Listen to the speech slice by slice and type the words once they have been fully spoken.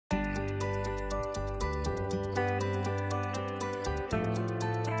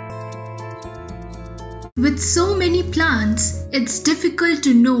With so many plants, it's difficult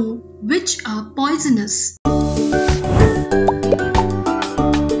to know which are poisonous.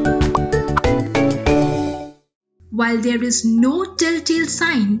 While there is no telltale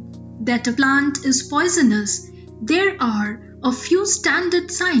sign that a plant is poisonous, there are a few standard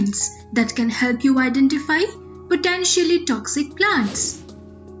signs that can help you identify potentially toxic plants.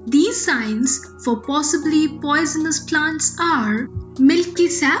 These signs for possibly poisonous plants are milky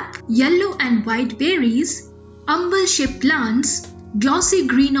sap, yellow and white berries, umbel-shaped plants, glossy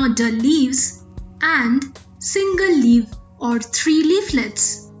green or dull leaves, and single leaf or 3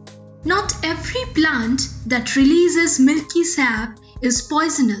 leaflets. Not every plant that releases milky sap is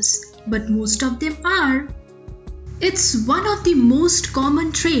poisonous, but most of them are. It's one of the most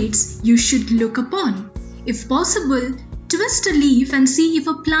common traits you should look upon. If possible, twist a leaf and see if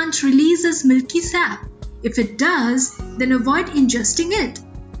a plant releases milky sap. If it does, then avoid ingesting it.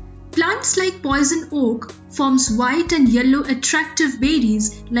 Plants like poison oak forms white and yellow attractive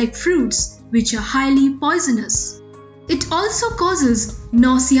berries like fruits, which are highly poisonous. It also causes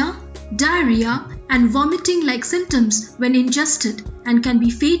nausea, diarrhea, and vomiting-like symptoms when ingested and can be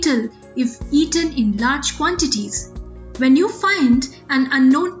fatal if eaten in large quantities. When you find an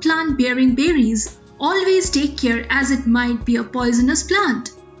unknown plant bearing berries, always take care as it might be a poisonous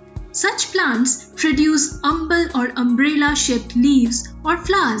plant. Such plants produce umbel or umbrella-shaped leaves or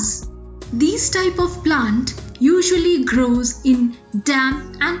flowers. These type of plant usually grows in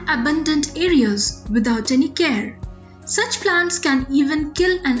damp and abundant areas without any care. Such plants can even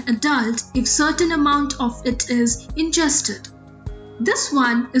kill an adult if certain amount of it is ingested. This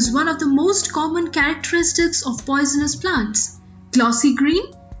one is one of the most common characteristics of poisonous plants: glossy green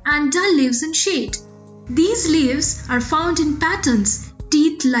and dull leaves in shade. These leaves are found in patterns,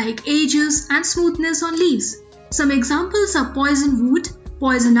 teeth-like edges and smoothness on leaves. Some examples are poison wood,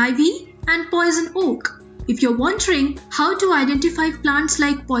 poison ivy, and poison oak. If you're wondering how to identify plants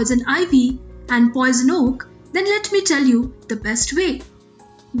like poison ivy and poison oak, then let me tell you the best way.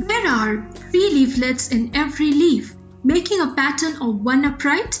 There are 3 leaflets in every leaf, making a pattern of 1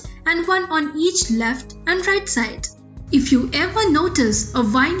 upright and 1 on each left and right side. If you ever notice a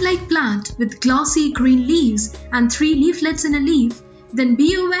vine-like plant with glossy green leaves and 3 leaflets in a leaf, then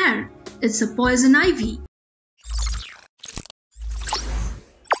be aware, it's a poison ivy.